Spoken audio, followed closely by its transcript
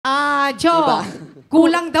radyo.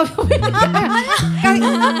 Kulang daw yung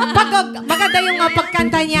maganda yung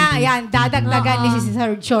pagkanta niya. Ayan, dadagdagan ni si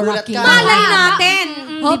Sergio Raquinho. Malay natin.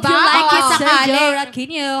 Hope diba? you like it, Sergio Adele.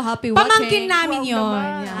 Raquinho. Happy watching. Pamangkin namin yun.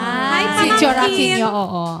 Hi, Sergio Raquinho,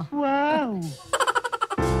 oo.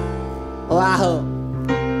 Wow.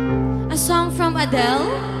 A song from Adele.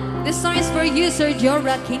 This song is for you, Sergio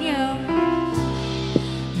Raquinho.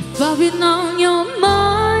 If I've been on your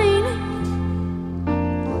mind,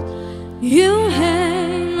 you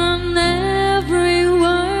hang on every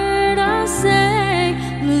word I say.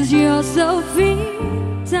 Lose yourself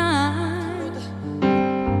in time.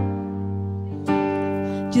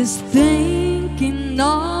 Just thinking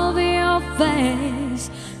of your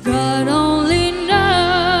face, God only knows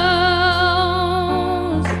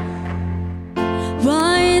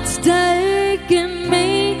why it's taken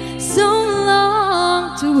me so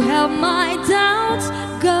long to have my doubts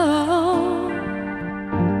go.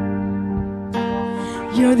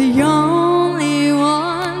 You're the only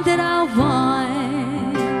one that I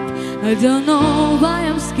want. I don't know why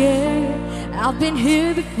I'm scared. I've been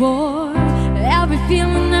here before. Every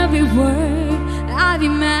feeling, every word, I've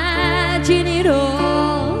imagined it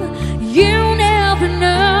all. You never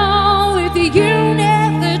know if you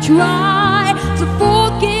never try to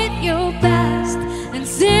forget your past and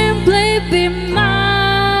simply be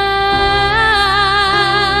mine.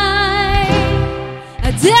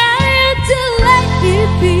 I dare to let it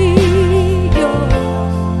be your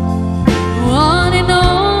one and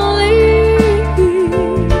only.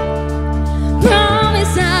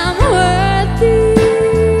 Promise I'm worthy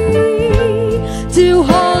to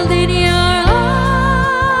hold in your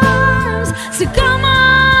arms. So come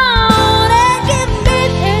on and give me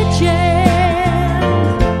a chance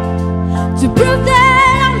to prove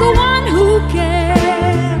that I'm the one who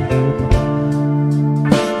can.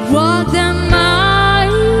 What am I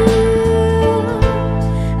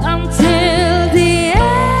until the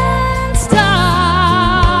end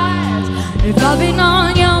starts? If I've been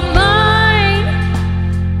on your mind,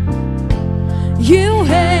 you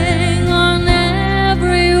hang on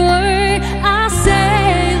every word I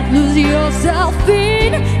say. Lose yourself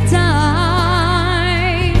in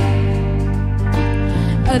time.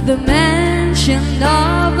 At the mention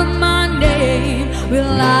of my name,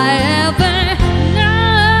 will I ever know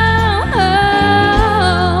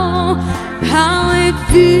how it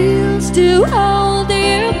feels to hold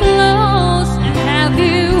you close and have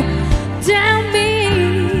you tell me?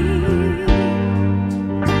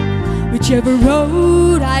 Whichever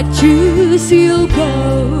road I choose, you'll go.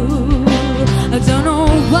 I don't know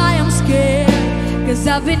why I'm scared, 'cause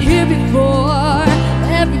I've been here before.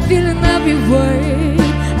 Every feeling, every word,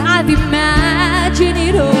 I've imagined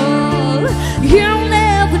it all. You'll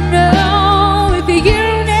never know if you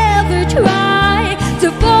never try to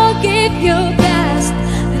forgive your past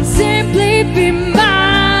and simply be mine.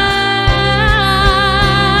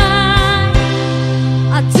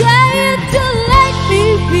 I dare you to let me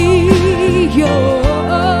be your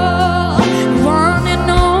one and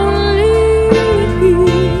only.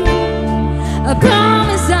 I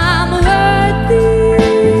promise I'm worthy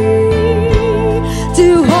to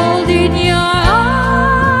hold in your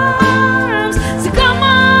arms. So come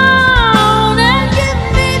on and give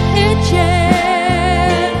me a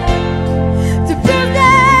chance to prove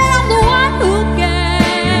that I'm the one who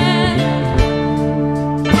can.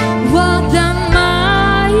 What am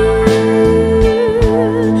I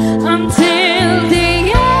until the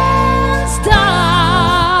end starts?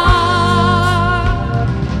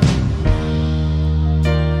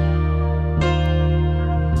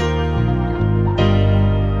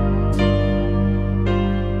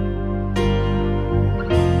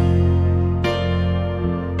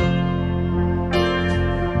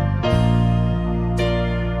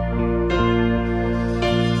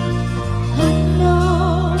 I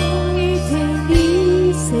know it ain't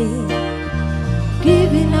easy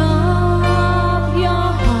giving up your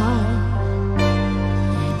heart.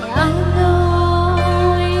 I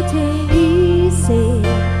know it ain't easy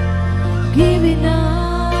giving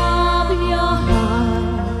up your heart.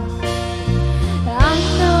 I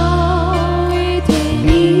know it ain't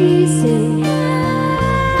easy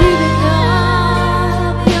giving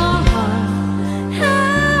up your heart.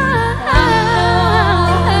 I know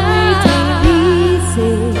it ain't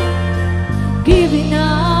easy giving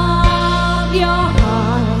up your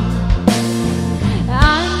heart.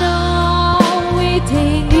 I know it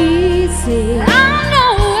ain't easy. I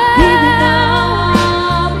know giving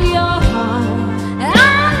up your heart.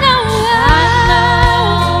 I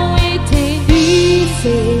know it ain't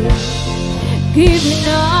easy giving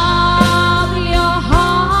up your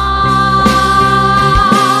heart.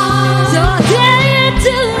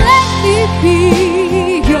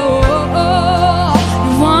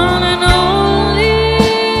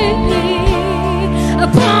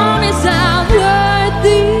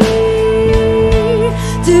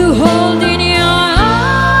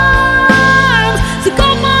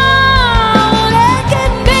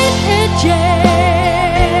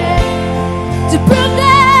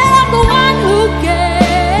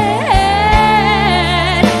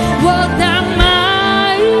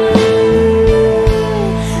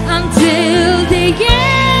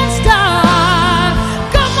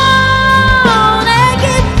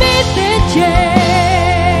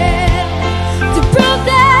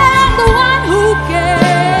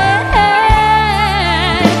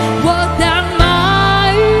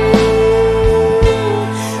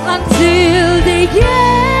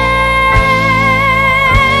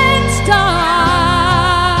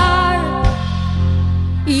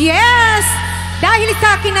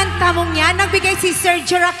 kinanta mong yan. Nagbigay si Sir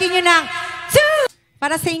Joaquin yun ng 2.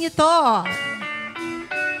 Para sa inyo to.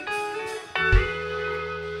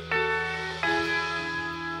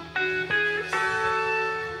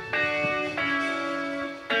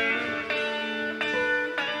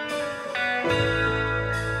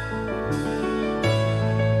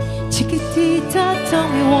 Chiquitita, tell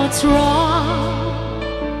me what's wrong.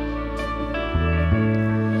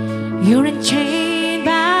 You're enchained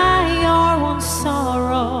by your own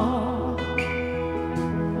sorrow.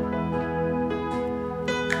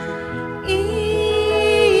 In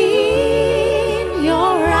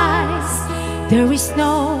your eyes, there is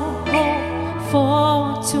no hope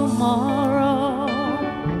for tomorrow.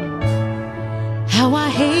 How I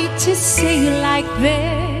hate to say it like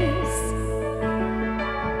this.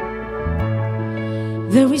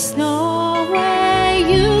 There is no way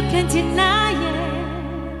you can deny it.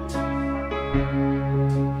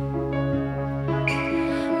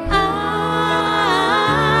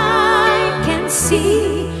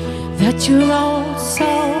 See that you're all so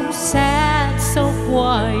sad, so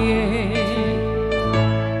quiet.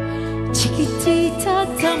 Chiquitita,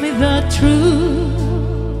 tell me the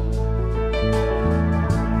truth.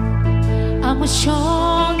 I'm a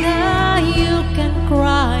shoulder you can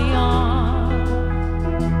cry on.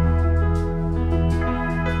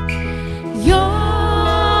 Your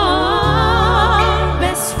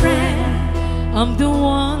best friend, I'm the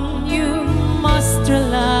one you must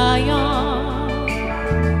rely on.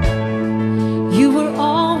 You were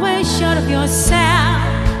always sure of yourself.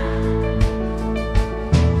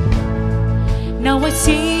 Now I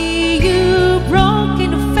see you broken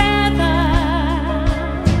to feathers.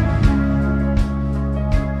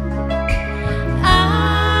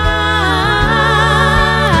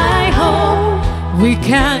 I hope we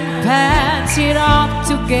can patch it up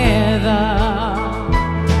together.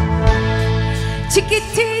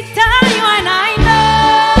 Chiquitita, you and I know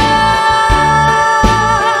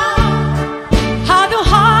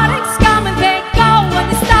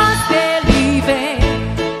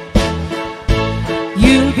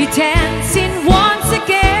dancing once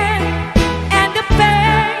again, and the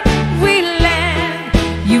pain will end.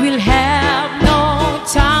 You will have no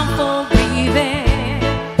time for breathing.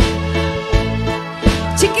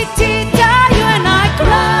 Chiquitita, you and I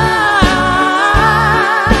cry,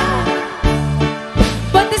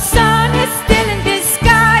 but the sun is still in the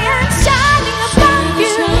sky and shining above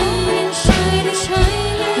you.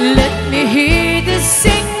 Let me hear this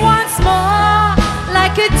sing once more,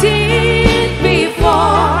 like a did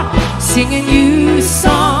before. Sing a new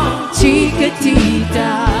song,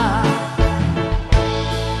 Chiquitita.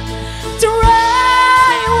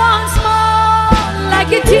 Try once more,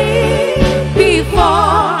 like you did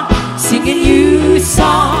before. Sing a new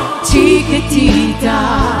song, Chiquitita.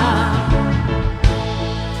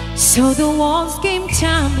 So the walls came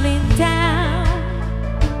tumbling down,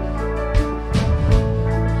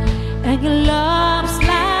 and your love's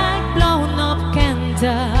like blown up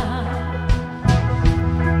candle.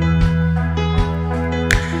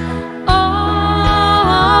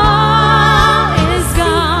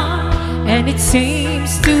 And it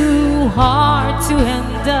seems too hard to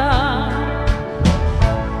handle.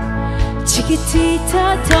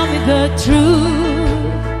 Chiquitita, tell me the truth.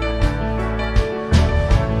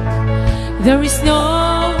 There is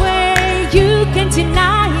no way you can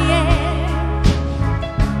deny it.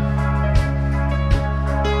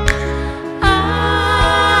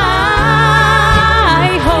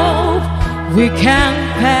 I hope we can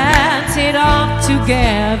pass it off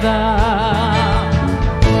together.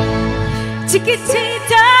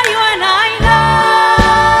 Chiquitita, you and I know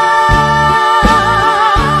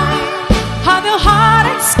how the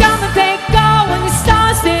heartaches come and they go when the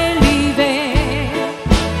stars they're leaving.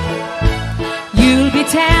 You'll be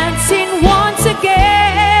dancing once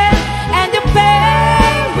again, and the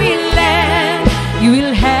pain will end. You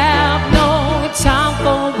will have no time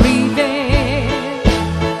for breathing.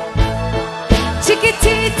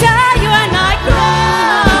 Chiquitita, you and I cry.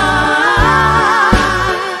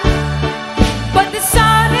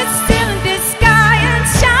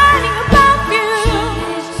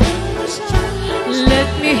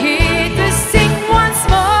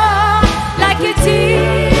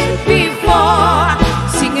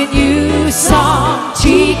 Song,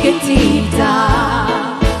 Chiquitita.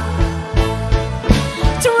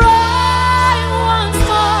 Try once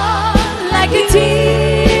more, like you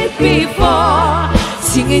did before.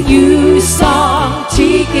 Sing a new song,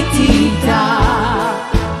 Chiquitita.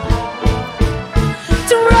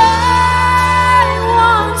 Try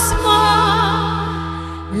once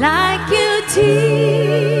more, like you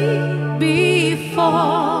did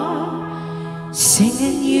before. Sing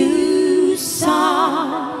a new new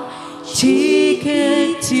song,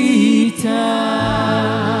 Chiquitita.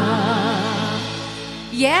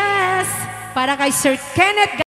 Yes! Para kay Sir Kenneth